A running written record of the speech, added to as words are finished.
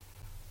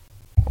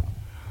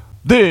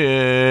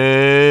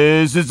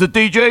This is the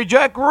DJ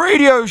Jack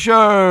radio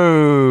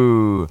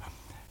show.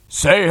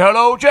 Say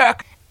hello,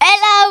 Jack.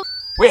 Hello.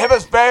 We have a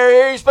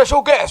very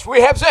special guest.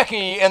 We have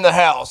Zeki in the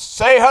house.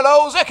 Say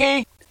hello,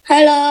 Zeki.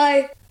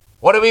 Hello.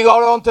 What have we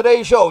got on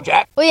today's show,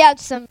 Jack? We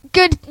have some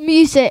good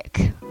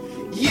music.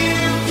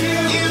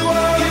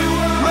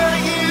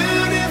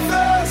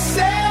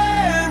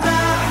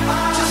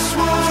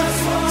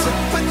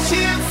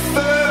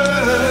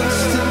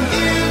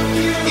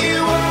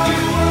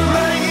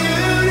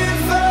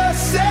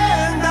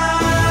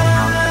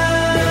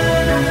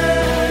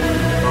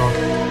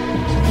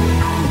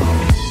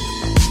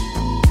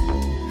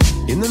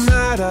 In the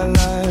night I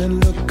lie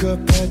and look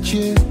up at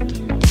you.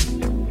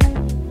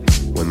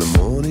 When the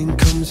morning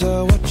comes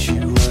I watch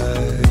you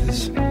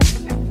rise.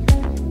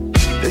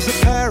 There's a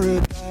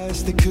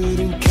paradise they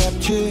couldn't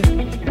capture.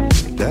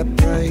 That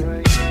bright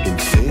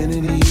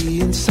infinity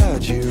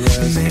inside your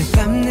eyes. 매일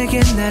밤 내게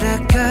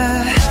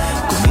날아가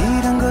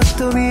꿈이란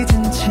것도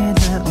잊은 채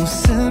난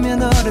웃으며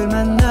너를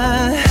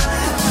만나.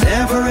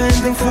 Never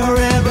ending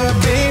forever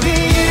baby.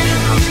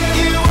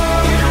 You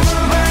are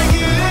my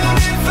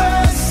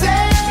universe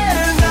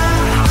and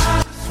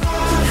I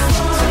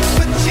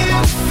put you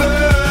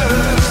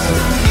first.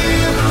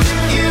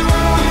 You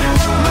are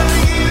my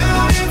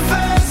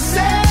universe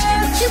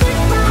and you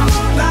make my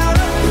world out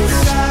of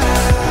inside.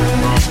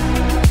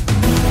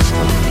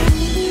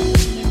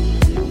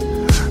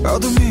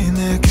 어둠이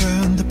내게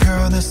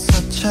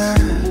흔들펴냈었지.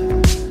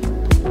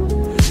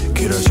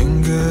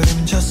 길어진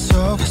그림자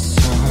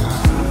속에서.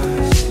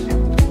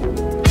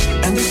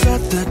 And they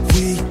said that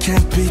we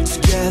can't be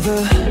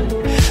together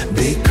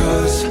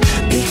because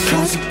we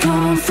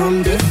come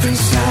from different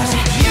sides.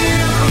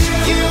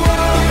 You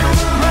are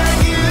my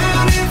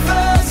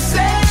universe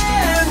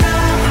and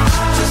I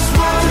just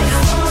want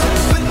to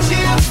put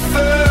you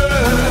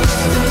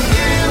first.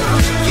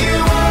 You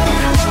are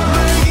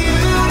my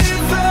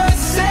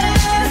universe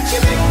and you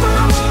make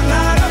my world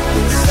light up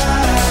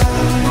inside.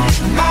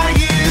 My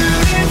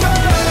universe,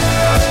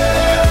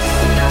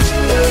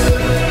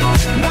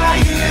 my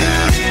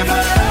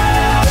universe.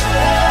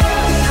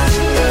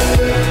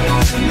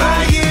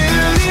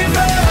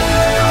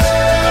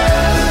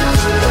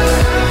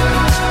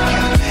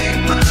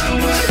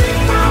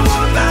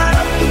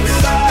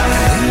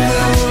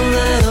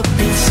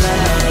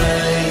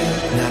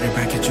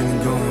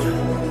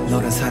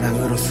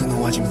 사랑으로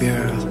수놓아진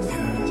별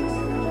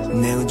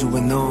내 우주에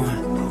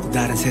넌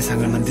다른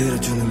세상을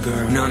만들어주는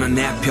girl. 너는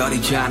내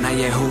별이자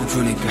나의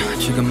호주니까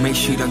지금 이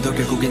시련도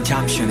결국엔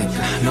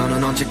잠시니까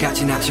너는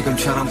언제까지나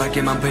지금처럼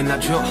밝게만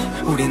빛나줘.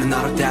 우리는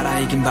너를 따라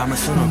이긴 밤을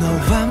수놓고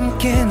너와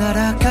함께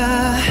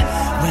날아가.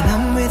 When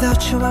I'm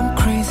without you I'm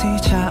crazy.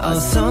 자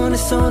어서 내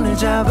손을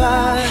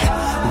잡아.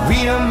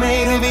 We are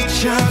made of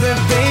each other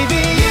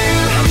baby.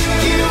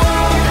 You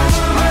are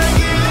my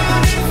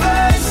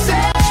universe.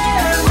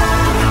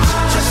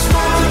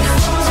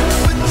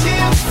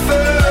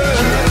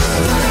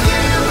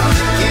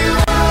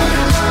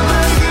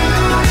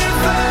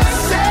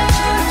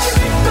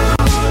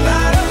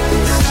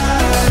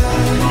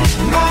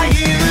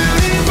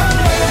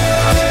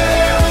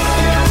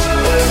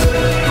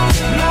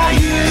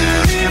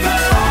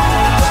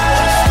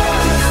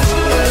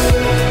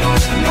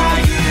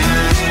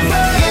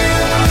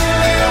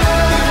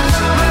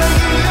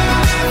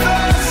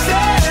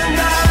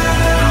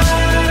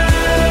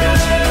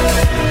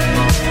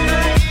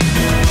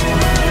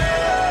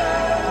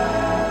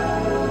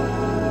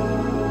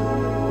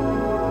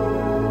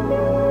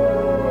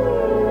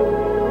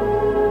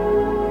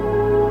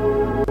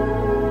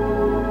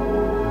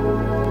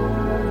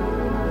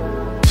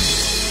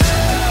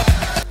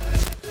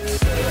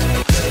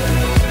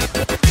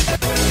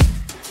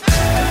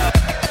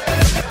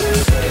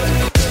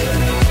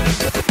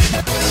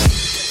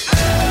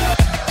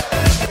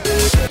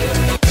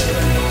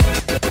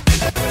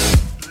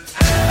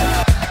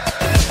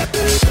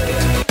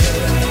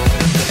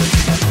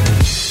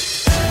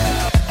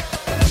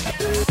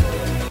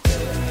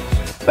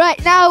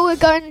 Right now we're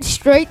going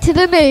straight to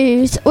the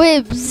news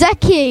with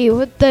Zeki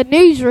with the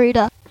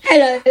newsreader.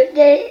 Hello,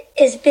 there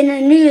has been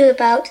a news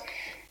about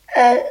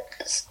a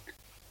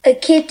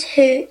kid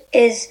who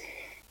is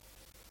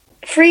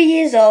 3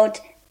 years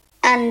old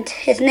and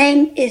his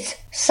name is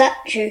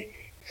Satchu.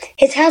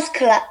 His house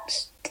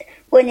collapsed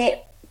when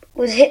it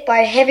was hit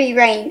by heavy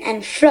rain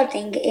and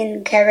flooding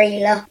in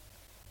Kerala.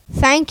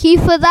 Thank you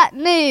for that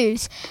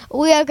news.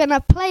 We are going to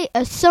play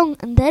a song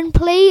and then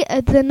play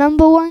the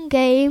number one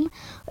game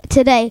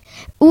today,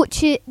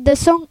 the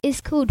song is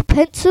called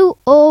Pencil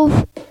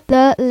of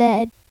the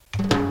Lead.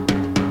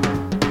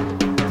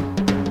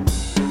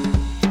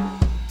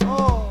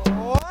 Oh,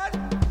 what?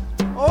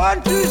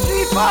 1, 2,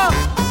 3,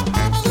 4.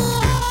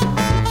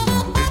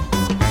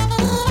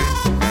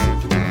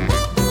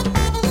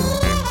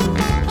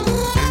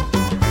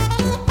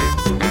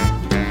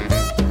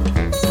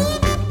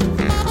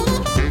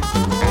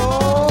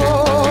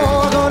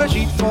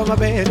 My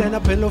baby bed and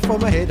a pillow for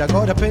my head. I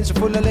got a pencil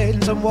full of lead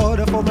and some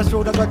water for my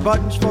throat. I got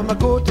buttons for my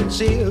coat and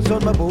sails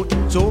on my boat.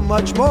 So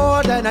much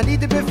more than I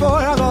needed before.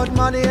 I got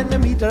money in the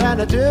meter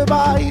and a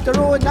turbo heater.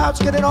 Oh, and now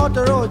it's getting on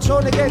the road. It's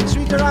only getting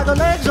sweeter. I got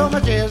legs on my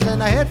chairs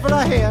and a head for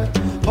a hair.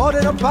 Bought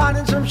it up pan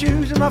and some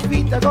shoes in my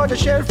feet. I got a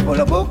shelf full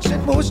of books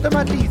and most of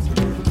my teeth.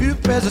 Few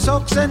pairs of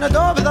socks and a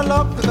door with a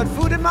lock. I got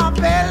food in my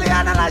belly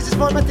and a license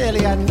for my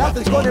telly. And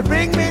nothing's gonna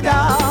bring me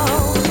down.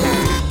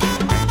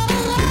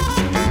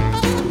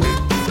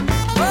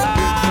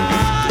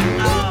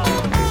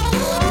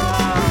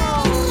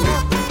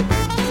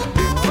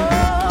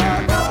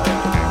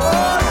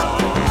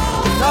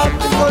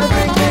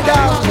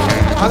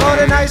 I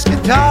got a nice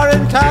guitar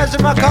and tires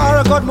in my car.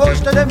 I got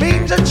most of the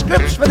means and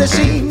scripts for the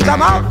scenes.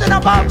 I'm out and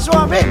about, so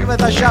I'm in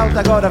with a shout.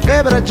 I got a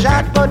fair bit of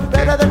chat, but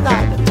better than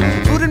that.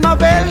 Food in my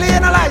belly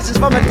and a license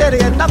for my telly,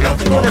 and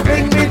nothing's gonna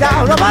bring me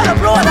down. I'm out of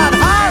blow that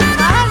hard,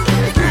 man.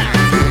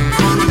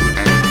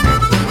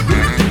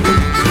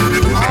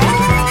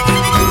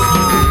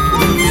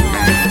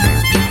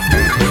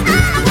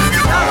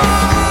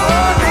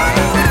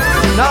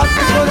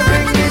 Nothing's gonna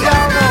bring me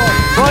down.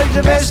 Oh, boys,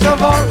 the best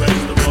of all,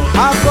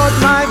 I've got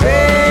my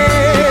baby.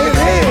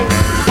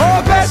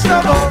 Oh, best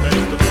of all,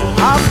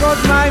 I've got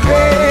my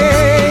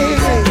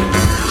baby.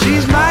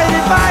 She's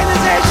mighty fine and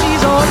says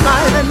she's all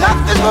mine, and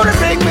nothing's gonna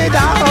bring me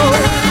down.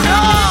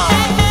 No!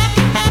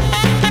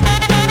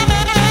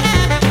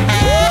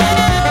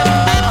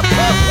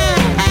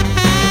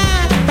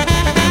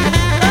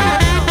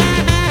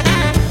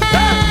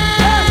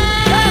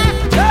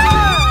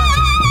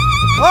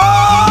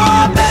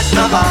 Oh, best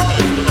of all,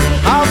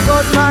 I've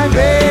got my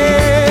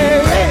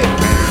baby.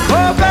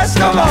 Oh, best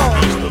of all,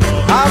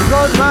 I've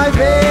got my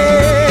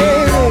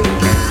baby.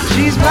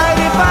 She's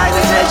mighty fine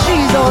and says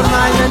she's all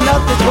mine, and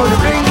nothing's gonna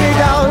bring me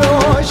down.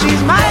 Oh,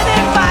 she's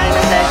mighty fine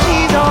and says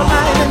she's all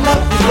mine, and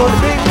nothing's gonna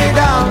bring me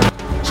down.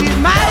 She's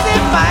mighty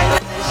fine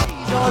and says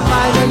she's all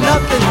mine, and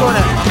nothing's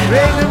gonna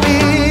bring me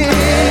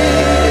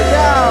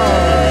down.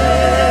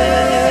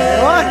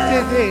 What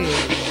did they?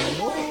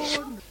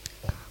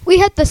 We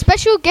have the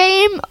special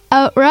game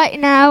right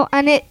now,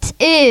 and it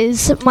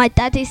is my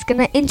daddy's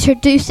gonna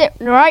introduce it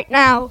right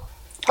now.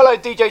 Hello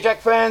DJ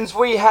Jack fans,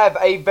 we have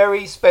a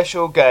very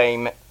special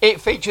game. It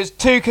features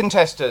two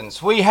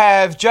contestants. We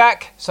have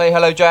Jack, say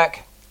hello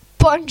Jack.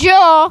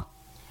 Bonjour.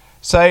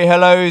 Say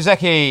hello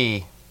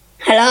Zeki.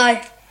 Hello.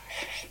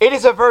 It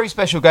is a very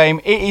special game.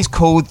 It is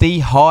called the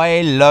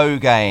high-low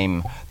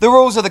game. The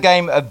rules of the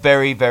game are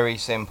very, very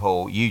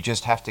simple. You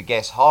just have to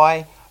guess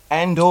high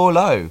and or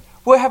low.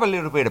 We'll have a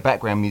little bit of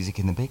background music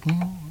in the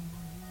background.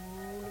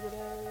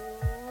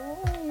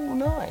 Oh,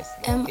 nice.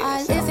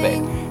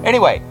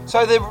 Anyway,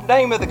 so the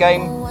name of the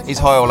game is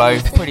high or low.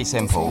 Pretty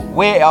simple.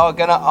 We are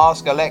going to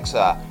ask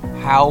Alexa,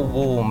 how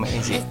warm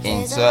is it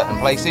in certain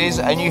places?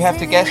 And you have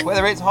to guess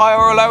whether it's higher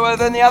or lower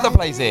than the other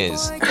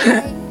places.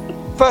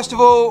 First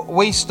of all,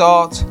 we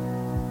start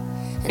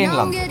in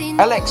London.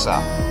 Alexa,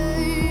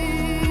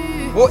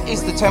 what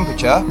is the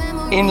temperature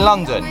in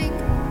London?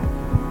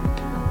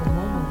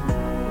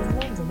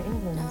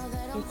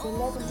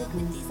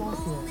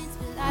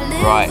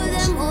 Right.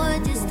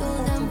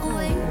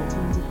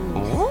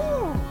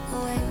 Ooh.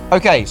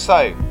 Okay,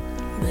 so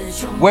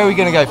where are we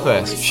going to go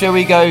first? Shall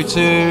we go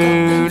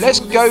to? Let's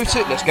go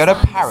to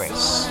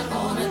Paris.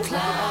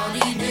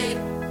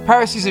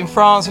 Paris is in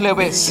France, a little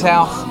bit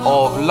south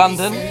of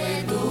London.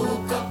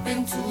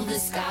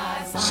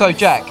 So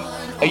Jack,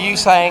 are you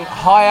saying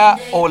higher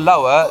or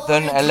lower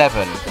than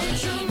 11?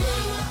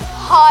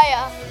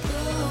 Higher.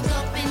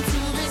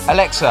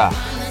 Alexa,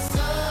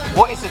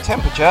 what is the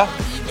temperature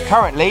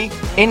currently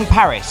in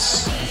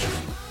Paris?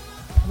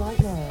 Right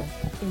now,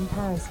 in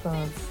Paris,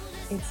 France,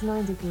 it's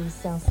 9 degrees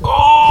Celsius. It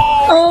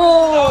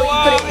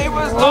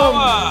was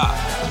lower!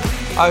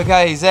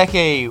 Okay,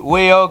 Zeki,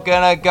 we are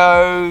gonna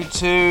go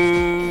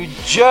to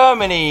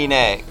Germany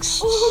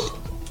next.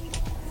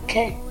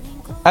 Okay.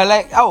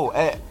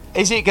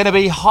 Is it gonna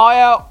be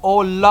higher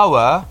or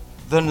lower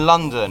than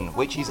London,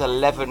 which is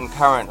 11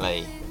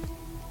 currently?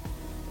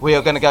 We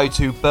are gonna go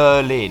to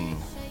Berlin.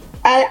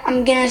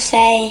 I'm gonna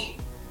say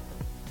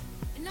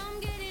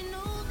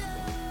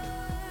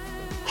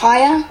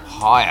higher.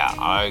 Higher.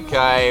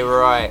 Okay,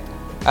 right.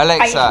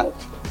 Alexa,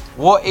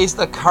 what is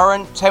the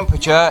current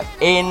temperature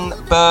in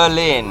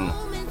Berlin?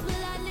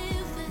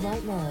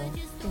 Right now,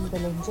 in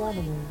Berlin,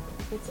 Germany,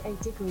 it's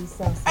 8 degrees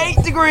Celsius.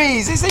 8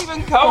 degrees! It's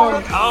even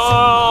colder!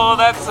 Oh,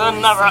 that's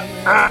another...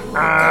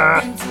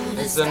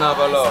 It's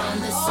another look.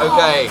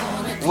 Okay,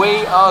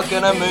 we are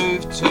gonna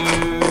move to...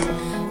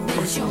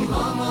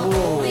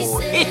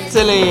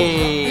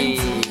 Italy!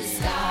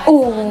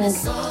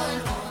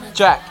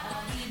 Jack,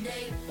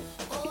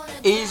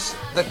 is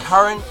the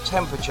current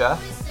temperature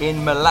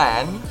in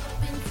Milan,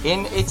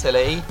 in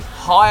Italy,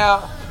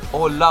 higher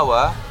or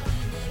lower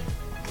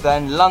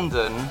than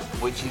London,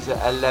 which is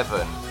at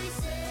 11?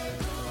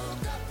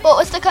 What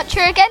was the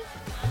country again?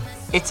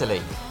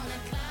 Italy.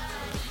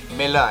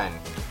 Milan.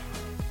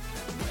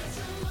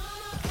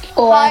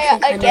 Higher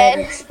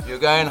again. You're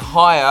going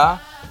higher.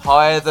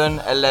 higher than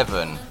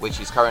 11, which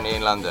is currently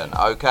in London.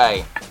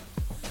 Okay.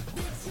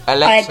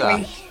 Alexa, I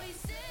agree.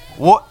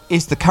 what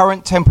is the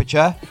current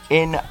temperature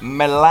in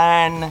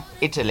Milan,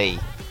 Italy?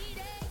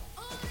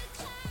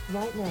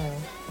 Right now,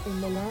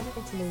 in Milan,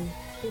 Italy,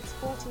 it's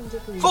 14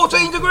 degrees.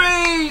 14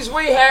 degrees!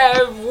 We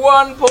have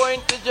 1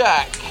 point to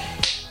Jack.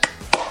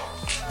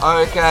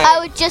 Okay. I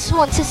would just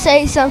want to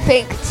say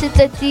something to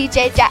the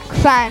DJ Jack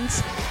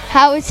fans.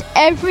 How is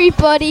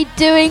everybody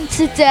doing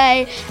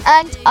today?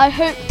 And I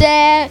hope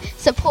they're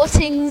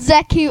supporting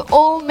Zeki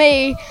or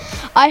me.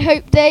 I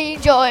hope they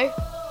enjoy.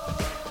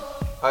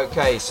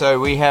 Okay, so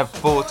we have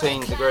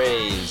 14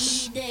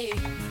 degrees.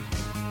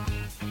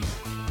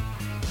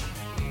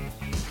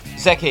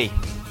 Zeki,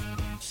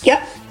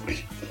 Yep.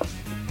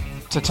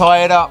 to tie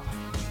it up,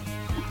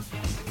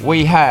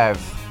 we have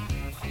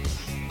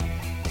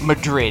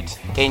Madrid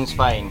in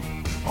Spain.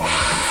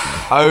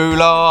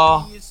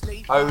 Hola,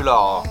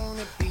 hola.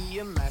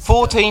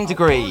 14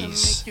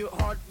 degrees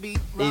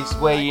is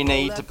where you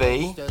need to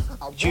be.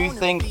 Do you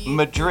think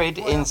Madrid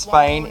in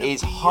Spain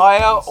is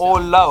higher or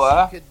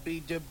lower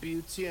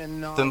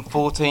than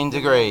 14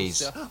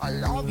 degrees?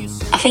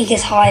 I think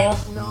it's higher.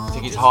 I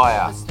think it's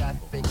higher.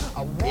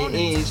 It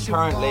is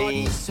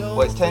currently,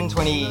 well, it's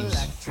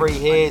 10:23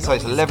 here, so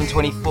it's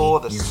 11:24.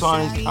 The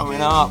sun is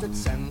coming up.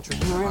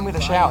 You're in with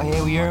a shout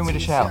here. You're in with a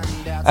shout.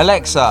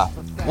 Alexa,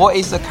 what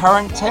is the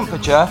current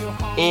temperature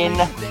in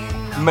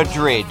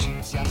Madrid?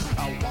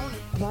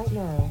 Right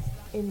now,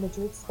 in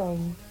Madrid,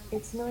 Spain,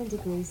 it's 9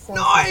 degrees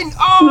Celsius. 9!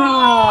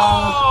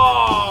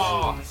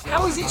 Oh!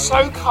 How is it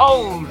so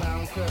cold?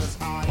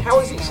 How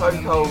is it so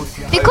cold?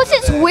 Because over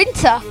it's there?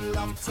 winter.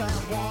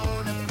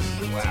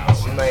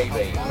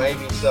 Wow,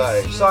 maybe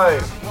so. So,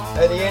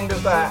 at the end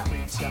of that,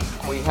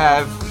 we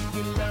have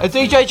a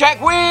DJ Jack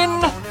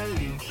win!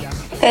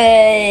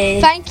 Hey.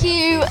 Thank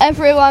you,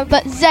 everyone.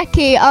 But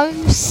Zeki,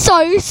 I'm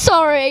so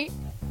sorry.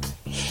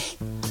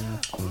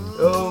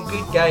 Oh,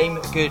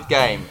 good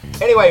game.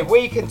 Anyway,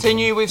 we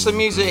continue with some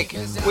music.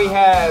 We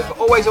have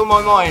Always On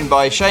My Mind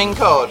by Shane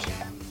Codd.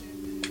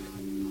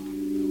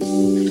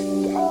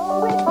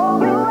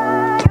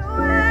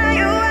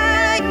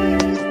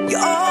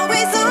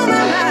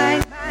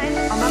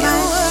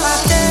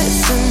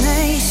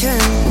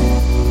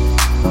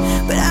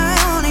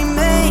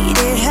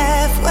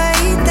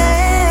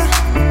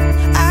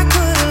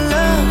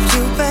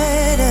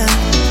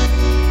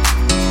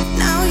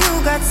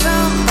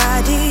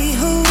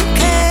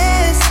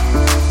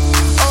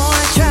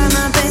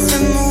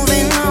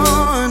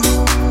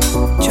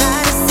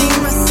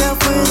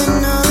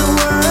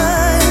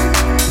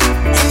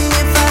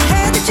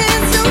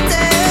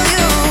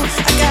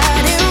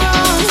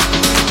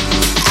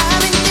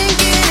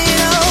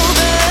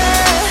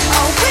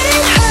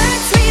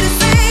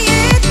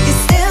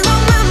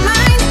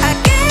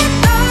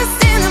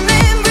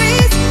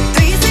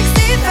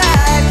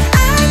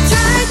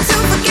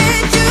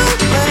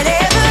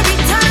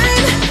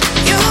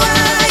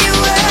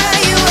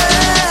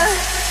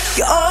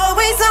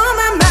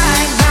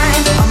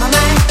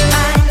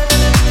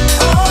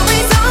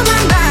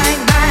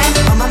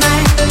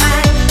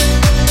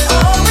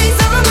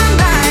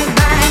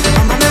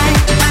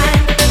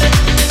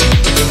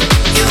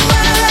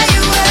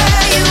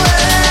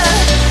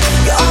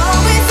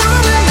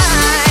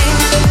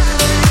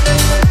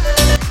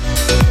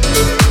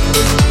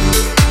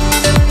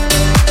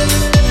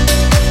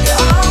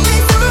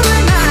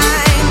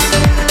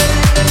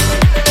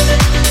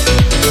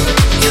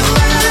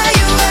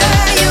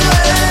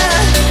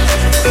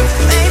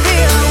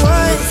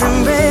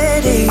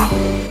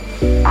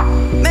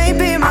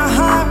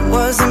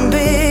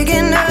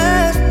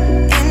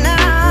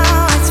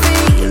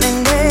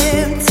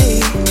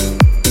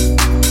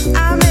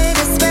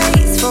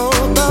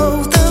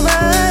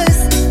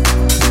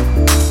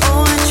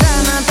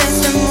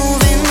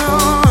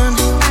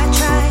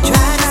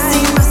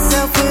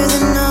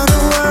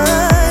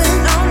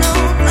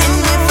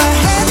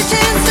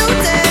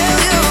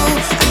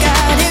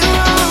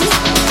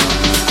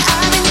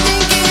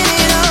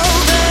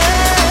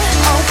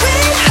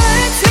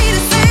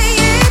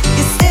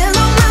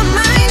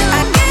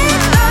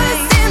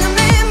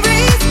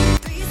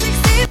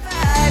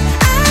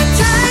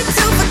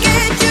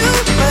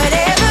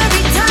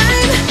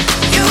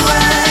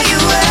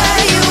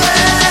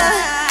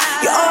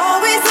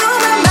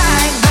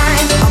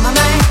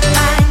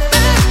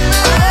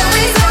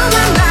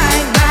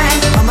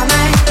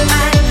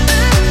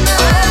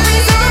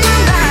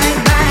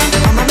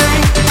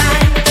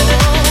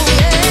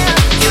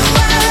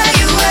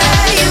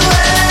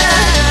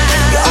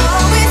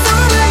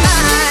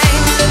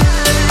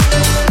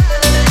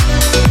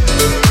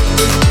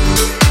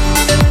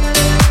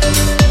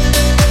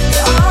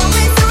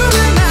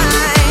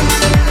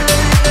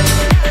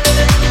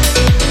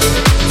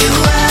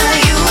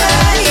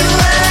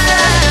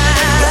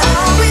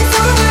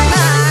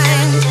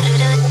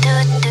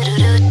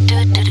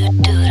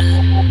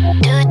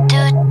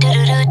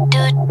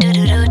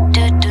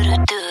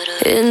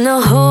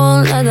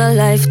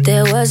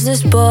 was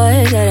this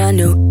boy that I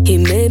knew. He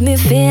made me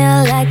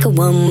feel like a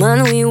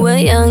woman. We were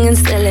young and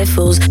silly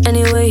fools.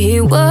 Anyway,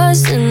 he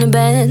was in the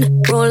band,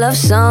 full of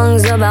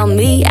songs about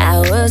me. I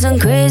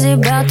wasn't crazy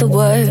about the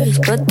words,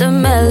 but the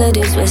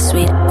melodies were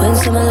sweet. When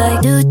someone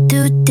like do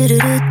do do do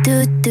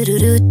do do do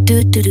do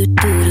do do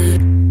do.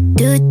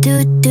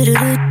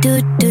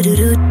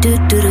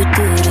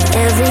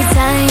 Every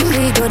time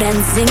we go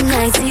dancing,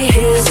 I see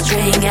his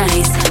string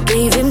eyes.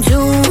 Gave him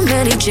too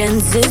many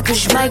chances,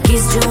 push my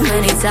keys too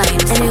many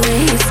times. Anyway,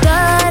 he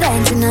started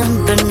acting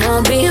up, and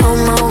I'll be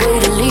on my way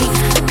to leave.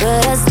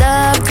 But I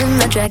stopped in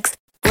my tracks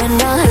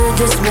when I heard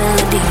this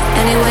melody.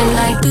 And it went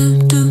like do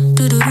do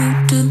do do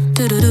do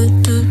do do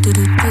do do do do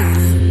do.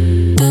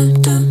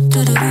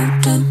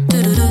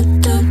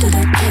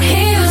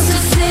 He used to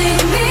sing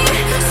me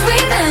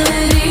sweet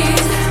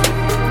melodies.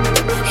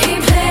 He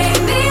played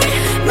me,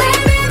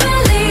 made me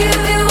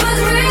believe it was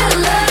real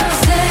love.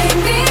 Sang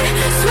me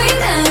sweet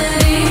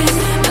melodies,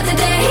 but the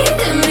day he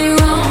did me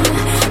wrong,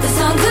 the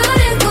song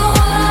couldn't go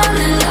on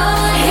and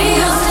on. He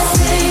used to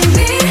sing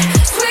me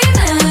sweet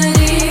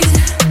melodies.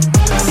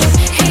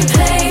 He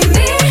played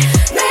me,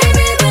 made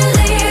me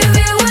believe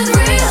it was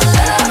real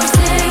love.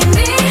 Sang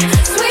me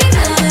sweet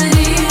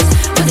melodies,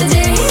 but the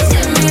day he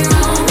did me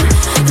wrong,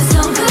 the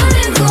song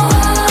couldn't go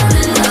on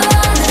and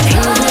on. He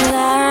would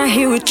lie,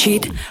 he would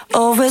cheat,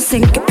 over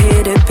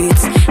syncopated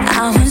beats.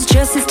 I was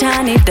just his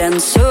tiny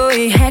dance, so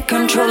he had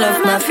control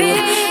of my feet.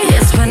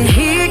 Yes, when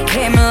he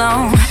came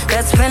along,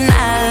 that's when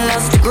I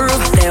lost the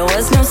groove. There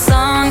was no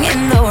song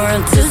in the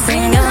world to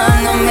sing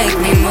along or make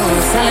me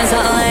move. Silence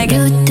all like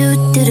do do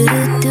do do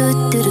do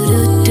do do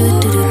do do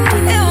do.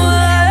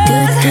 It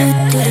was do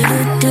do do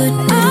do do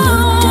do.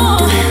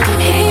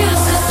 He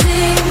used to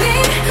sing me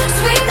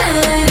sweet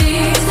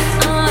melodies.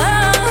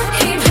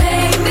 He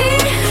played me,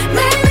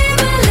 made me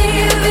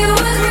believe it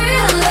was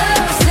real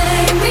love.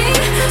 Sang me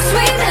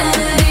sweet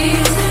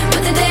melodies,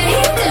 but the day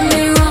he did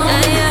me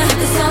wrong,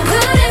 the song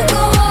couldn't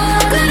go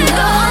on and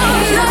on. He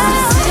used to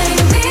sing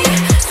me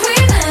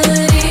sweet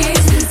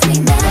melodies.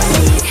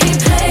 He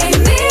played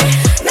me,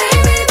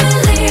 made me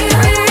believe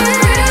it was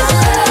real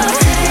love.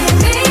 Sang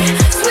me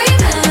sweet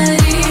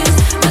melodies,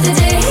 but the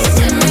day he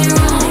did me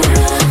wrong,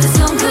 the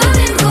song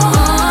couldn't go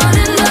on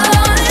and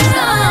on and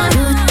on.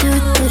 Do do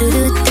do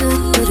do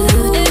do do do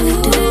do do do.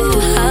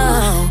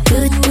 Do do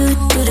do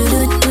do do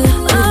do. On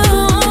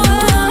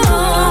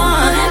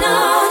and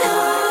on,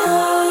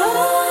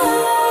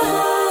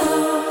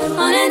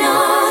 on and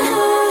on.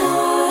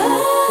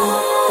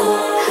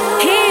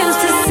 He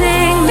used to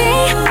sing me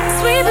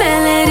sweet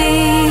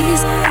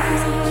melodies.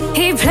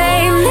 He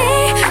played me,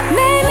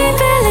 made me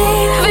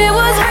believe it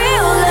was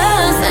real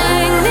love.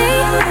 Sang me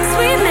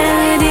sweet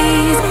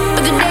melodies,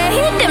 but the day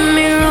he did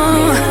me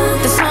wrong,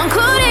 the song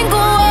couldn't go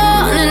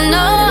on and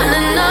on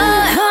and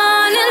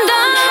on and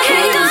on. He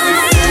used to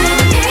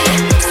sing me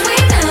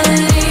sweet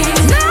melodies.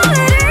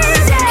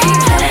 He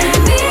played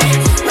me,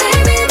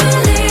 made me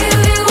believe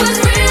it was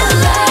real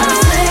love.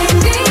 Sang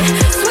me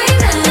sweet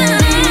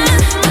melodies,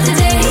 but the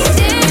day he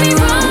did me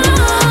wrong,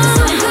 the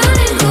song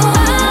couldn't go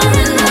on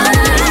and on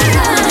and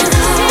on.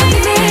 Sing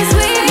me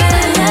sweet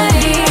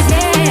melodies,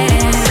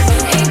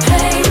 yeah. He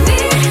played me,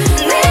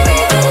 made me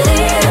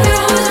believe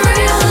it was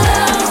real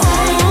love.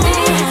 Sang me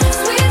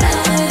sweet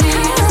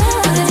melodies,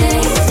 but the day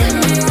he did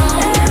me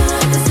wrong,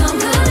 the song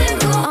couldn't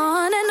go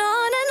on and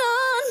on and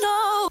on, no.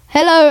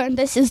 Hello, and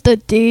this is the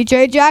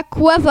DJ Jack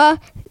weather.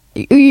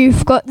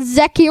 You've got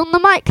Zeki on the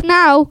mic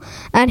now,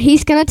 and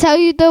he's going to tell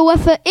you the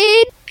weather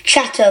in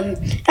Chatham.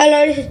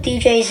 Hello, this is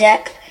DJ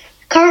Zek.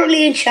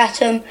 Currently in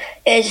Chatham,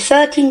 it is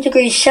 13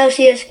 degrees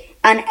Celsius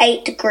and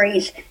 8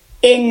 degrees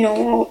in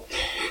normal.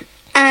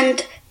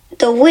 And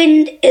the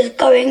wind is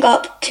going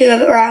up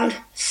to around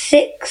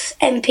 6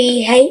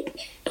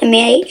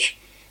 mph,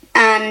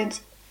 and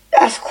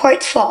that's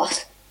quite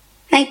fast.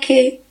 Thank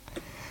you.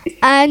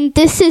 And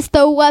this is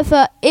the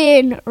weather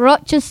in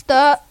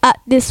Rochester at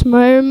this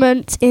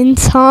moment in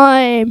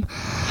time.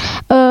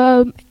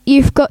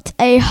 You've got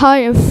a high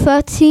of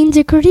 13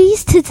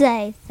 degrees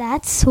today.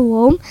 That's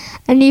warm.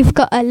 And you've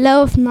got a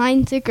low of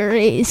 9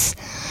 degrees.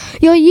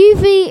 Your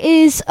UV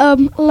is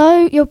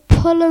low. Your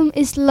pollen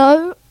is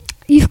low.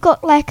 You've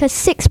got like a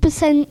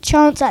 6%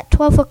 chance at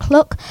 12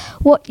 o'clock.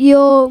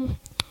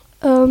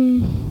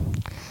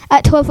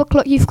 At 12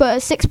 o'clock you've got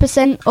a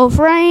 6% of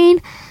rain.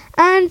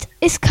 And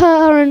it's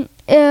current,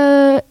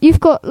 you've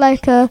got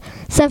like a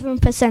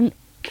 7%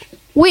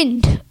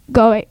 wind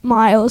going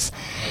miles.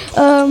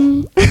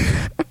 And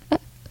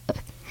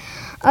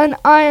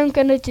I am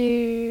going to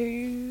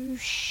do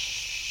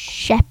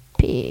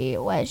Sheppey.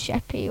 Where's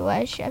Sheppey?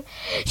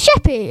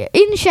 Sheppey.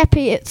 In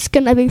Sheppey it's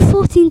going to be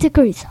 14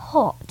 degrees.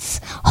 Hot.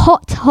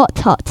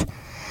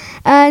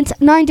 And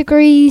 9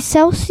 degrees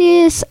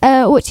Celsius,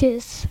 which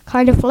is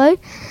kind of low.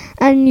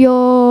 And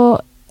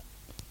your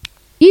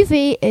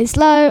UV is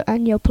low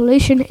and your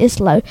pollution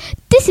is low.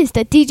 This is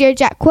the DJ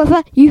Jack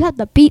weather. You have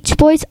the Beach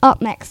Boys up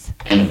next.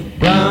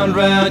 Round,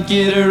 round,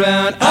 get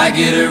around, I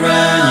get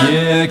around,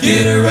 yeah,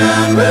 get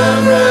around,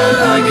 round, round,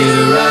 I get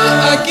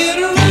around, I get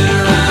around,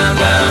 round,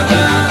 round,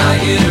 I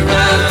get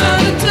around.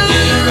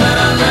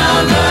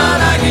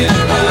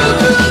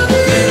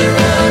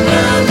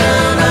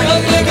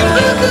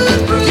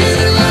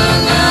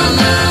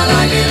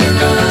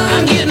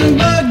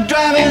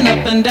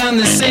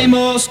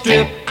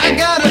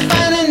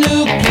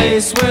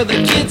 where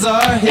the kids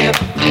are hip.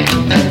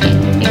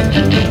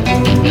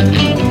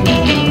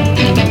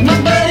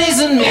 My buddies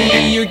and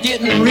me, you're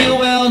getting real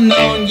well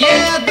known.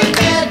 Yeah, the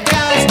bad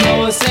guys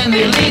know us and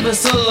they leave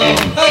us alone.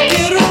 I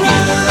get around,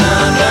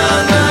 round,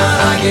 round,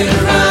 round, I get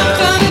around.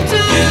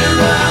 Get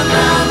around,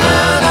 round,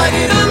 round, I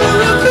get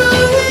around.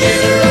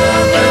 Get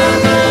around,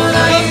 round, round, I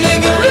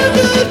get around.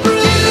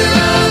 Get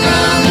around,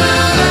 round,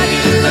 round, I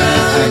get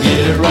around. I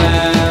get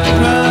around.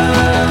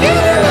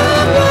 Get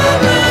around,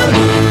 round, round.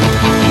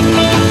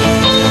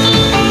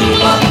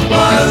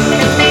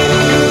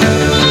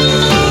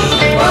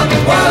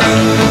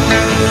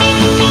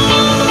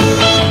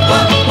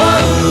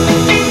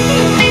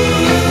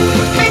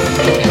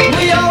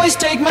 We always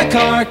take my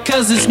car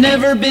 'cause it's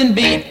never been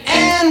beat,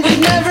 and we've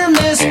never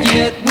missed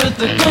yet with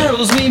the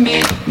girls we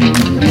meet.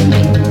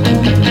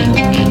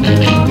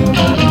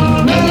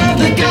 None of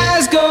the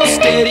guys go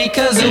steady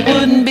 'cause it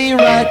wouldn't be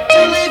right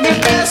to leave your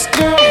best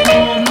girl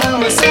home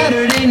on a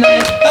Saturday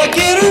night. I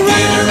get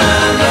around,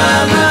 round,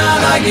 round,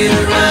 round, I get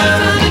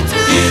around.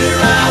 Get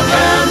around,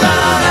 round,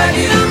 round, I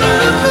get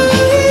around.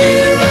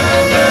 Get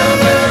around, round,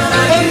 round, I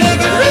get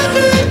around.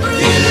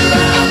 Get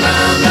around,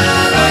 round,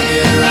 round, I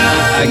get around.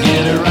 I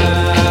get around.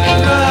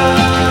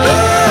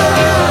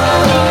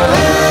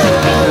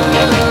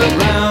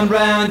 Round,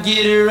 round,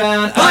 get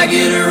around. I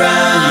get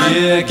around.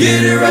 Yeah,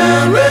 get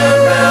around,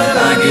 round, round, I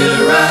get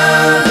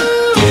around.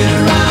 Get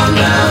around,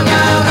 round,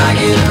 round, I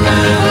get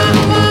around.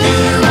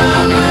 Get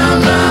around,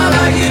 round, round, I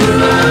get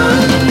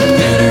around.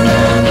 Get around,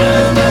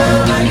 round, round, I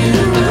get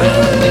around.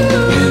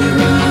 Get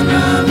around,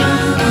 round,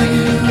 round, I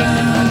get around. Get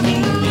around, round, round.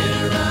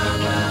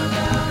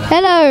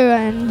 Hello,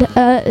 and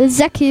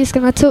Zeki is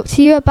going to talk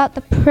to you about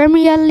the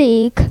Premier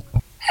League.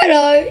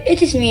 Hello,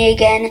 it is me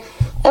again.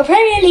 The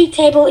Premier League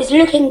table is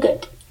looking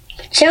good.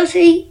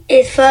 Chelsea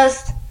is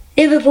first,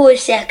 Liverpool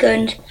is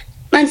second,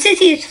 Man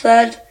City is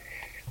third,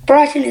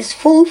 Brighton is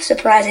fourth,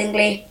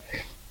 surprisingly,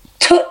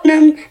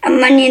 Tottenham and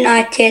Man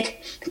United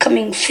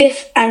coming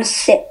fifth and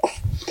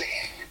sixth.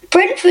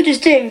 Brentford is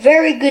doing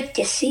very good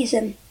this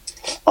season.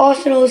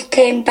 Arsenal's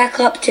came back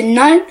up to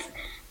ninth,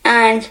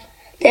 and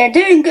they're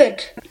doing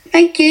good.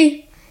 Thank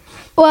you.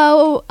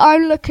 Well,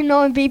 I'm looking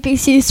on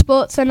BBC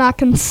Sports and I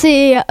can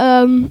see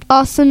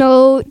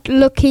Arsenal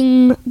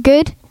looking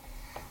good.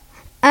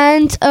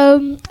 And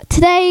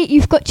today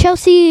you've got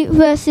Chelsea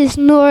versus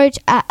Norwich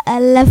at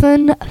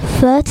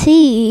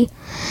 11:30.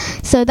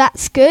 So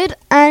that's good.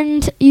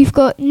 And you've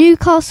got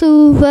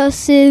Newcastle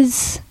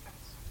versus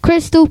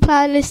Crystal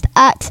Palace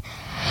at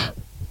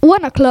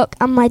 1 o'clock.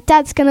 And my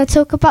dad's going to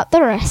talk about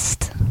the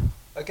rest.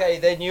 Okay,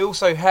 then you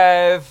also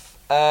have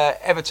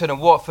Everton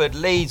and Watford,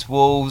 Leeds,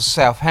 Wolves,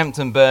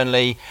 Southampton,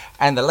 Burnley,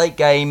 and the late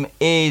game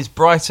is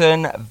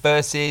Brighton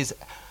versus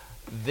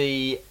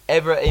the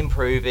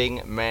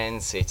ever-improving Man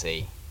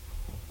City.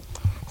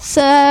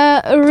 So,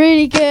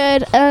 really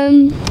good.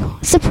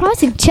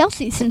 Surprising,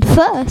 Chelsea's in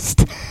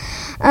first.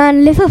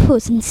 And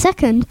Liverpool's in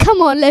second. Come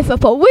on,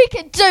 Liverpool, we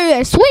can do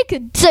this. We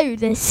can do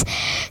this.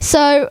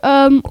 So,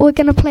 we're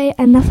going to play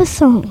another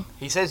song.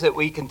 He says that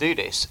we can do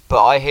this,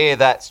 but I hear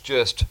that's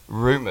just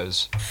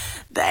rumours.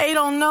 They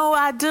don't know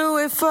I do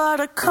it for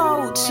the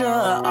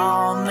culture,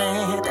 oh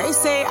man. They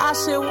say I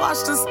should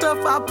watch the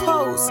stuff I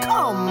post,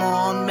 come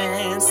on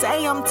man.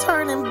 Say I'm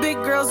turning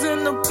big girls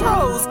into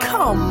pros,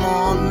 come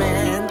on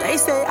man. They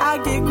say I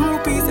get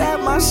groupies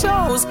at my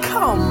shows,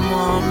 come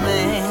on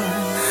man.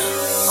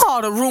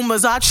 All the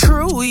rumors are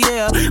true,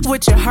 yeah.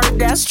 What you heard,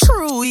 that's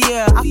true,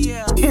 yeah.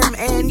 Him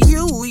and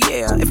you,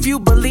 yeah. If you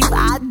believe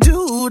I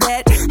do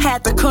that,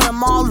 had to cut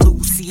them all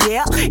loose,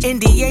 yeah.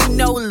 Indy ain't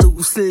no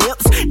loose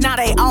lips. Now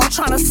they all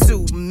tryna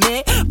sue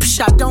me.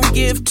 Psh, I don't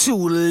give two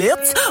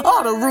lips.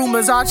 All the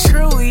rumors are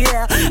true,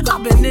 yeah.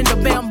 I've been in the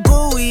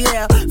bamboo,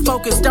 yeah.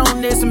 Focused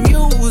on this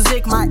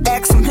music. My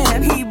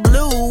ex-man, he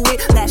blew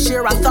it. Last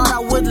year I thought I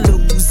would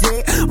lose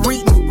it.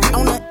 Reading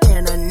on the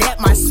internet,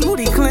 my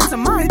smoothie cleanser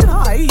might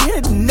die.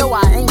 No,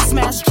 I ain't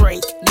smashed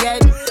Drake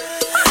yet.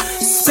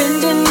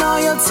 Spending all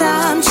your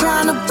time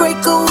trying to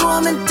break a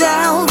woman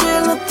down.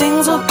 Real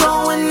things are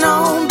going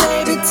on,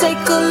 baby,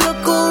 take a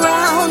look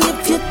around.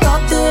 If you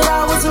thought that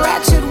I was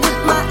ratchet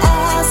with my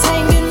ass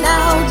hanging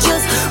out,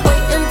 just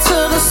wait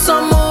until the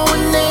summer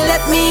when they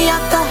let me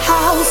out the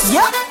house.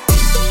 Yep.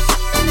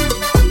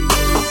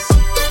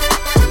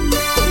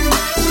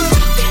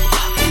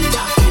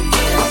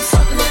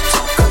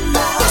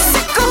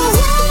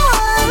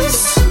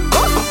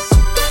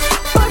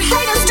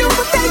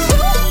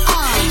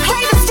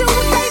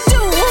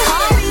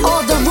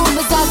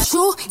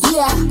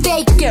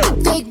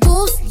 Fake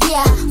boobs,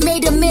 yeah.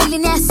 Made $1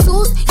 million at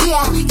suits,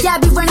 yeah. Yeah, I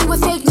be running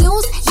with fake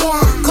news, yeah.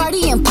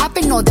 Cardi and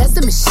poppin', no, that's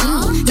a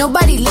machine.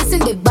 Nobody listen,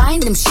 they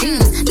buying them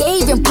sheets. They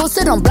even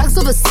posted on blogs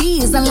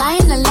overseas. I'm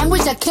lying a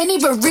language I can't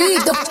even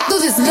read. The do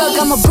this look,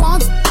 I'm a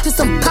Bronx to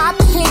some pop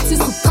hits.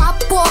 Used to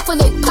pop off when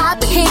they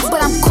pop hits,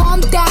 but I'm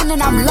calmed down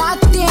and I'm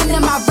locked in,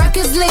 and my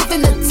records live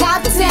in the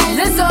top 10.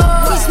 Let's go.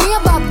 Teach me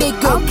about big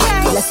girl.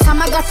 Okay. Last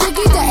time I got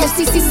tricky, the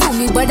FCC sued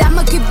me, but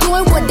I'ma keep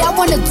doing what I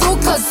wanna do,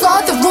 'cause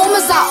all the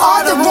rumors are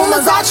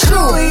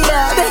true.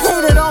 Yeah, they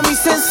hated on me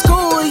since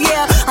school,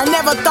 yeah.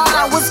 never thought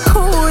I was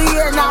cool,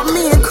 yeah. Now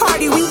me and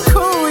Cardi, we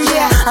cool,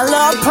 yeah. I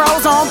love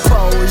pros on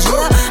pros,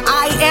 yeah.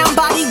 I am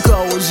body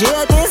goals,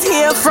 yeah. This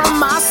here from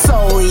my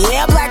soul,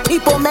 yeah. Black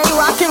people make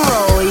rock and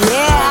roll,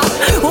 yeah.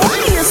 Why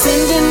you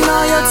spending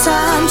all your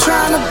time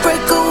trying to break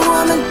a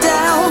woman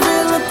down?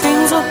 Real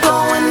things are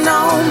going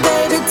on,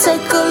 baby,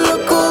 take a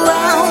look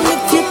around.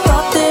 If you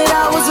thought that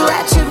I was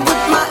ratchet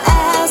with my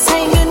ass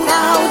hanging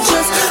out,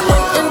 just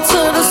wait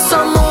until the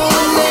summer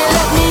when they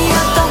let me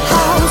out the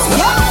house,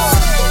 yeah.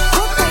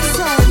 What they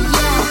say,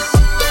 yeah.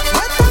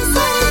 What they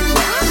say,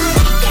 yeah.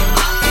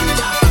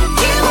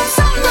 Give us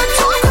something to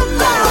talk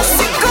about.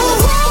 Sick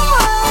of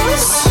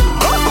wars,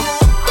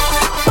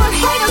 but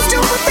haters do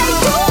what they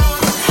do.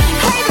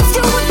 Haters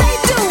do what they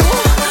do.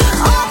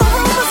 All the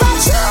rumors are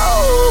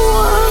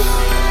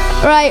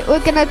true. Right,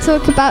 we're gonna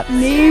talk about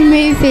new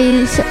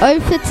movies.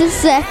 Over to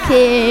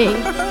Zeki.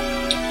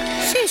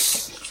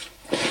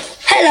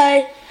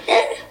 Hello,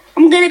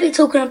 I'm going to be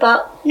talking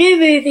about new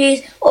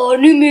movies or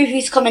new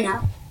movies coming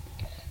out.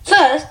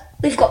 First,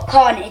 we've got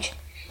Carnage.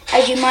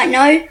 As you might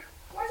know,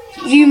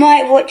 you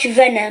might watch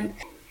Venom.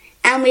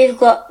 And we've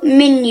got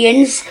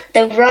Minions,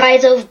 The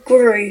Rise of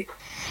Gru.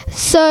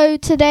 So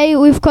today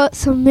we've got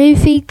some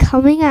movie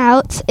coming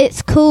out.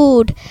 It's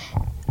called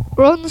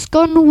Ron's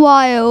Gone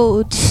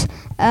Wild.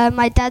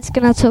 My dad's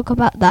gonna talk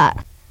about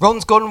that.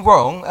 Ron's Gone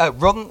Wrong.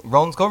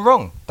 Ron's Gone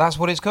Wrong. That's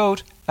what it's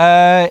called.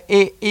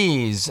 It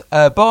is.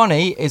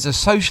 Barney is a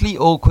socially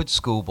awkward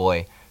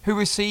schoolboy who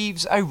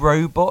receives a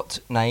robot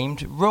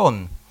named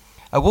Ron.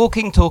 A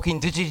walking,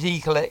 talking,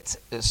 digitally collect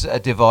a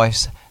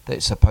device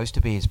that's supposed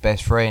to be his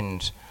best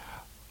friend.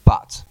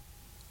 But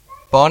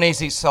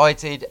Barney's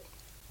excited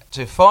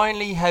to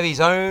finally have his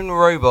own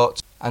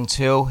robot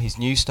until his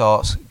news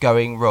starts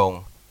going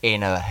wrong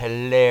in a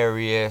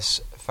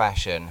hilarious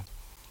fashion,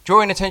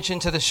 drawing attention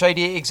to the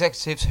shady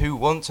executives who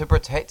want to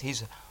protect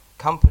his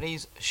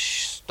company's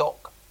stock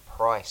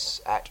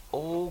price at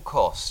all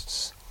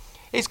costs.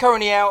 It's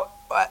currently out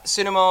at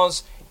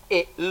cinemas.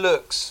 It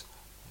looks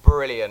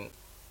brilliant.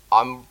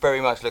 I'm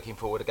very much looking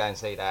forward to going and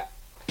see that.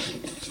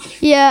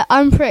 Yeah,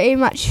 I'm pretty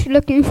much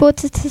looking forward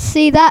to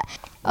see that.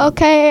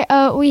 Okay,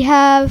 we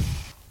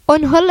have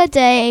On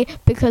Holiday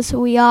because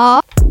we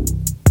are.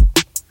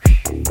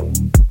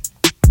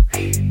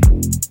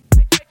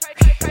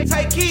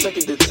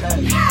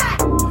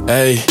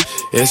 Hey,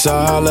 it's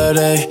a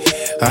holiday.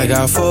 I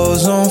got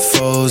foes on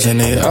foes and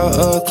they out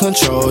of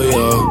control,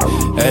 yo.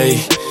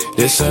 Hey,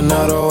 this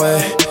another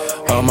way.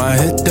 All my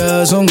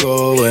hitters on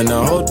go and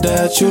I hope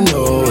that you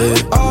know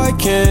it. I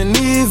can't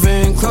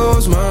even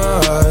close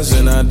my eyes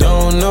and I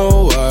don't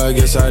know why.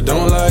 Guess I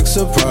don't like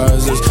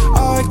surprises.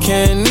 I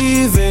can't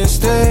even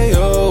stay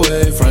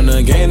away from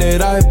the game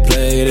that I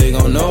play. They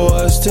gon' know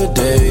us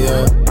today,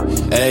 yeah.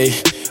 Hey,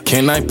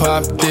 can I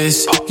pop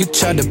this? You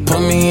tried to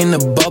put me in the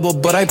bubble,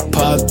 but I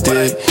popped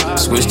it.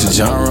 Switch the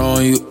genre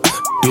on you,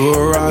 do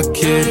a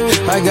rocket.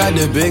 I got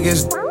the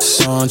biggest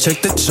song,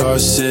 check the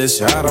charts,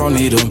 sis. I don't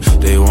need them.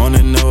 They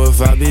wanna know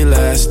if I be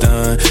last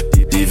done.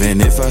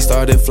 Even if I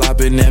started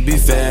flopping, that be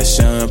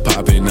fashion.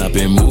 Popping up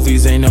in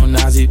movies, ain't no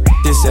Nazi,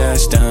 this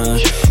ass done.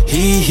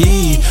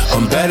 Hee,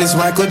 I'm bad as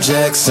Michael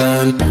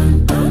Jackson.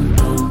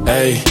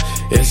 Hey,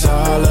 it's a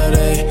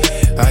holiday.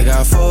 I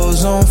got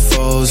foes on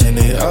foes and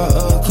they out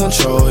of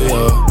control,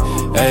 yo.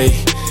 Hey,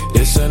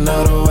 it's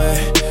another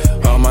way.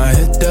 All my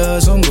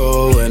hitters on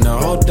go and I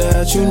hope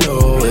that you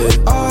know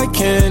it. I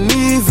can't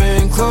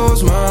even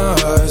close my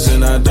eyes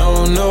and I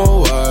don't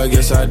know why.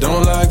 Guess I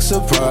don't like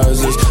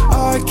surprises.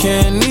 I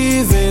can't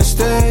even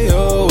stay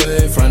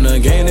away from the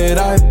game that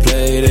I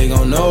play. They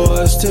gon' know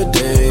us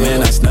today.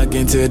 Man, I snuck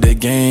into the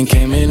game,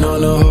 came in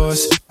on a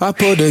horse. I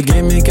pulled the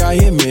gimmick, I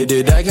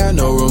admitted I got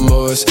no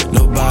remorse.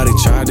 Nobody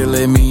tried to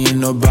let me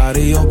in,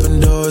 nobody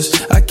opened doors.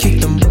 I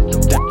kicked them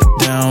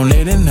down,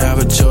 they didn't have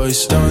a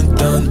choice. Dun,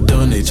 dun,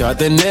 dun, they tried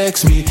to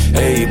next me.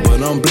 Ayy,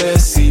 but I'm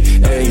blessed, see.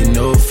 Ayy,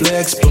 no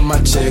flex, but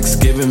my checks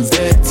giving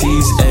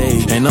vetties.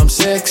 Ayy, and I'm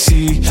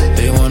sexy,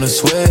 they wanna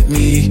sweat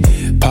me.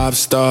 Pop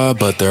star,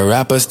 but the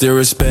rappers still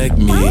respect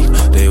me.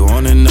 They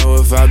wanna know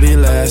if I be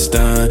last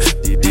done.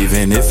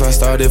 Even if I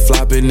started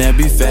flopping, that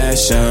be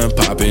fashion.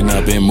 Popping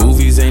up in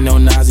movies, ain't no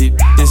Nazi,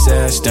 this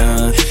ass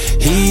done.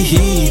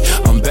 Hee,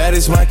 I'm bad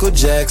as Michael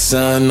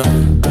Jackson.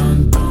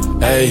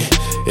 Hey,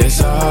 it's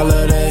a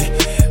holiday.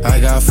 I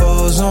got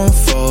foes on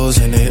foes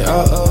and they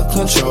out of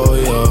control,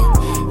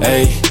 yo.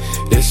 Hey,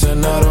 it's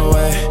another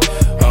way.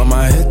 All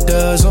my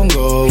hitters on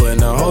go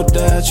and I hope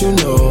that you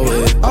know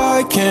it.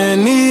 I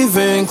can't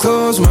even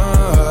close my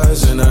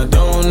eyes and I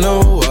don't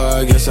know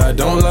why. Guess I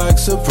don't like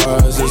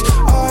surprises.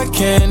 I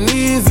can't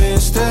even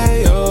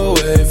stay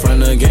away from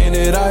the game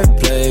that I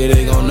play.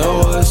 They gon'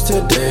 know us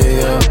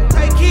today, yeah.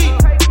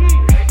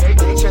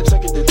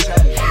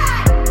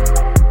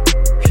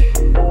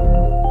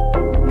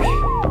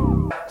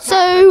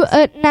 So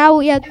now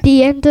we are at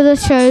the end of the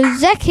show.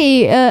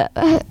 Zeki,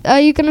 are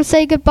you going to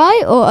say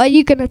goodbye or are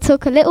you going to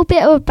talk a little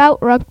bit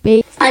about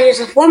rugby? I just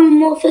have one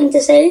more thing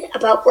to say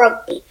about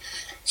rugby.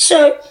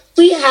 So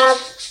we have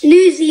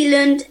New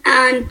Zealand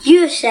and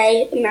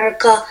USA,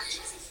 America,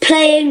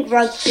 playing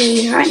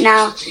rugby right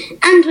now,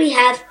 and we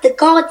have the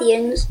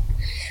Guardians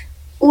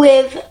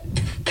with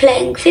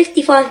playing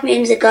 55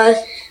 minutes ago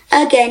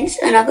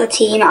against another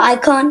team. I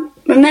can't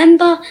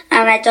remember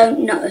and I don't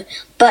know,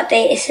 but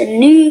it's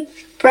a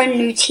brand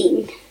new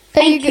team.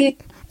 Thank you.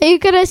 Are you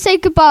gonna say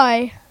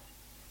goodbye?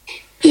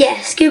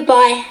 Yes,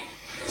 goodbye.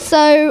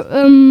 So,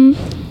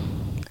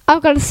 I'm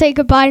going to say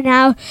goodbye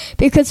now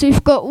because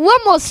we've got one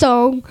more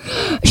song,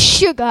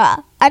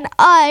 Sugar, and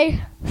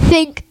I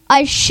think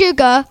I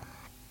sugar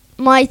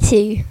my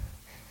tea.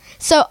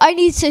 So I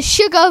need to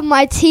sugar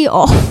my tea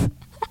off.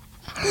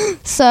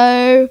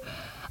 So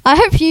I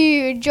hope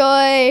you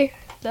enjoy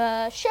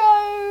the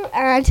show,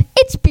 and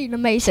it's been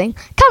amazing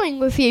coming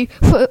with you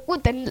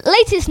with the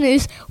latest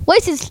news,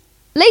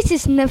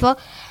 latest never,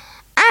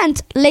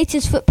 and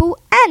latest football,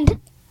 and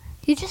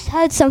you just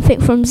heard something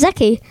from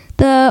Zeki,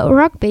 the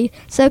rugby.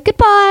 So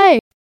goodbye.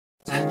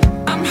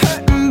 I'm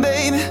hurting,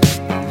 baby.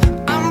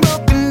 I'm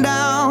broken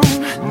down.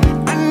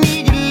 I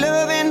need your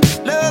loving,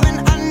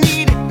 I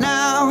need it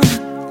now.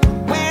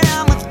 When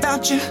I'm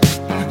without you,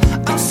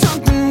 I'm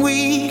something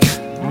weak.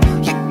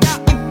 You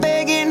got me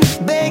begging,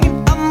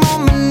 I'm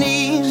on my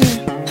knees.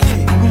 I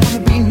wanna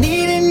be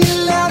needing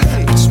your love,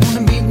 I just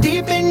wanna be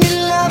deep in your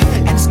love,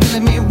 and it's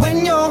killing me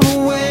when you're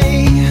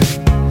away.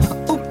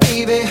 Oh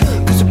baby,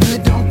 'cause I really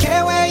don't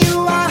care where you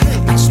are,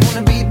 I just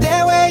wanna be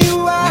there where you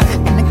are,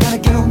 and I gotta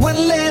get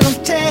one little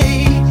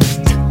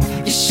taste.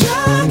 Your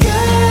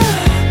sugar,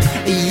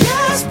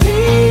 yes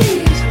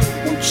please,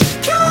 won't you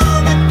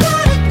come and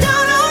put it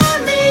down on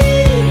me?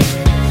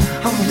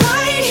 I'm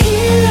right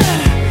here,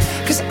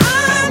 'cause I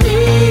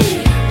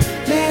need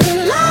little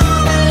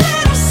love and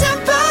little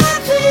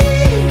sympathy.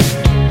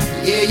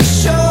 Yeah, you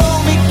show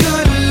me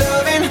good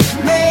loving,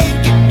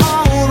 make it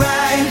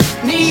alright.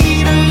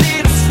 Need a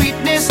little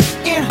sweetness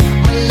in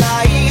my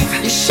life.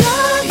 Your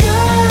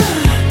sugar,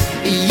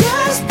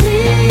 yes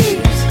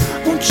please,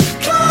 won't you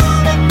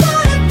come and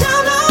put it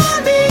down on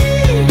me?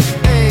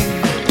 Hey,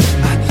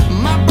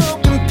 my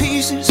broken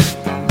pieces,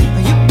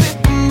 you pick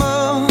them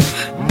up.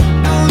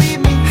 Don't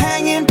leave me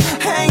hanging,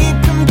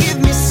 come give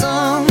me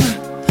some.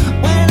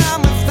 When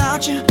I'm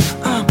without you,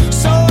 I'm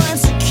so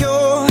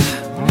insecure.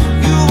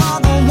 You are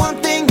the one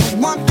thing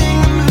I'm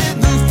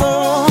living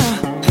for.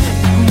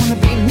 I wanna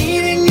be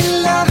needing your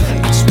love,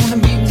 I just wanna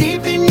be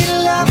deep in your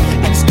love,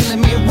 and it's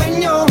killing me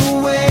when you're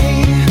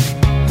away.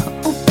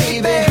 Oh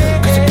baby,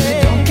 'cause I really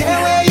don't care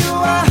where you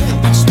are,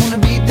 I just wanna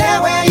be there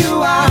where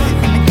you are,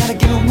 and I gotta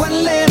give it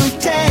one little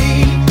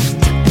taste.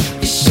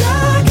 Your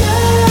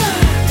sugar,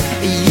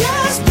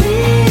 yes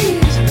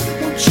please,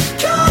 won't you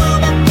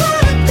come and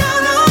put it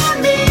down on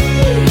me?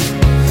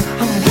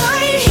 I'm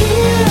right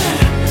here,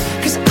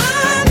 'cause I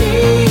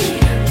need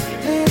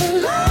little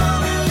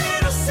love and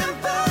little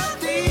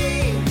sympathy.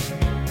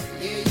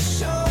 Yeah, you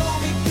show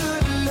me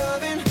good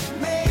loving,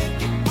 make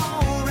it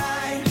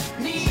alright.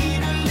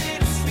 Need a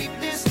little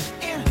sweetness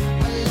in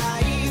my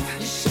life.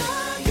 Your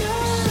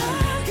sugar,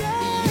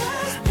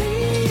 yes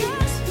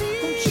please,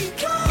 won't you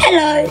come?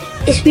 Hello,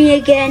 it's me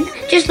again.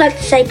 Just like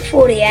to say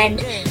before the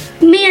end,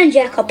 me and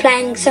Jack are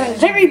playing something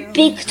very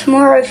big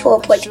tomorrow for a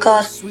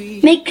podcast.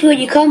 Make sure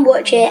you come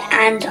watch it,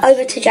 and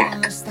over to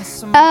Jack.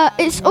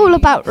 It's all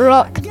about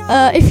rock.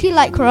 If you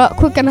like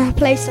rock, we're gonna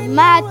play some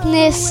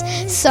Madness,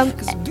 some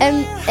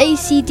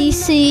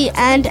AC/DC,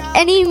 and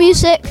any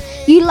music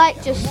you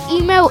like. Just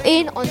email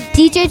in on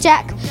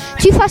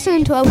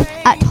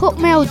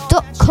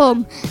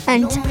djjack2012@hotmail.com,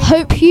 and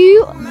hope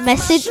you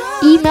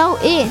email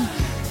in,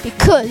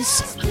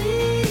 because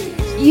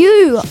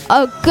you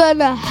are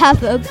gonna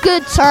have a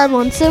good time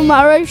on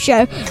tomorrow's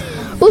show.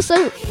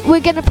 Also, we're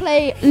gonna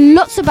play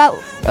lots about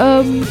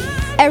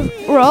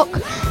rock,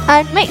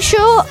 and make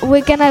sure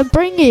we're gonna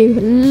bring you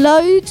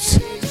loads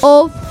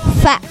of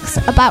facts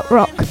about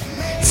rock.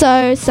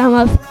 So some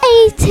of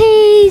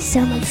 80s,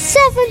 some of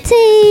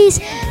 70s,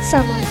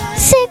 some of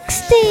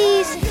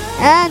 60s,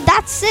 and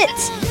that's it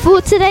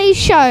for today's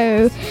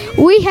show.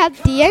 We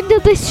have the end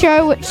of this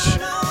show, which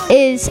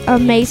is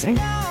amazing.